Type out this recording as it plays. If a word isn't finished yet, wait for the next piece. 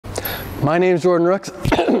My name's Jordan Rooks,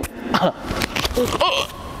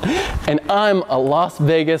 and I'm a Las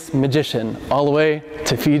Vegas magician, all the way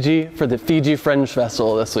to Fiji for the Fiji Fringe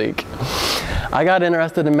Festival this week. I got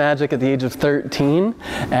interested in magic at the age of 13,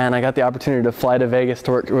 and I got the opportunity to fly to Vegas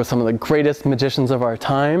to work with some of the greatest magicians of our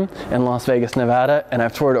time in Las Vegas, Nevada, and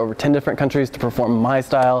I've toured over 10 different countries to perform my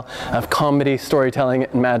style of comedy, storytelling,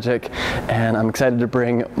 and magic, and I'm excited to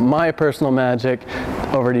bring my personal magic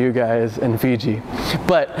over to you guys in Fiji.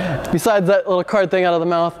 But besides that little card thing out of the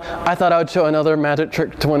mouth, I thought I would show another magic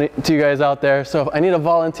trick to you guys out there. So I need a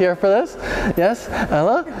volunteer for this. Yes?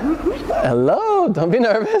 Ella? Hello, don't be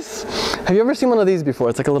nervous. Have you ever seen one of these before?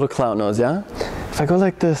 It's like a little clown nose, yeah? If I go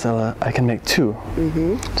like this, Ella, I can make two.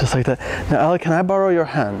 Just like that. Now, Ella, can I borrow your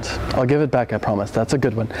hand? I'll give it back, I promise. That's a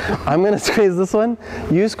good one. I'm gonna squeeze this one.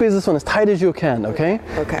 You squeeze this one as tight as you can, okay?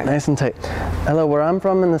 Okay. Nice and tight. Ella, where I'm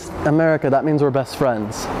from in America, that means we're best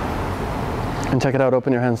friends. And check it out,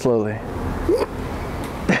 open your hand slowly.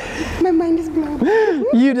 My mind is blown.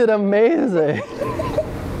 You did amazing.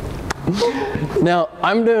 Now,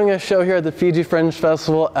 I'm doing a show here at the Fiji Fringe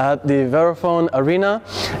Festival at the Vodafone Arena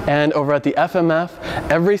and over at the FMF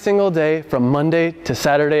every single day from Monday to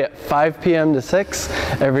Saturday at 5 p.m. to 6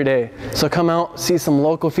 every day. So come out, see some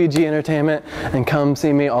local Fiji entertainment, and come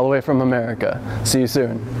see me all the way from America. See you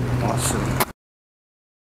soon. Awesome.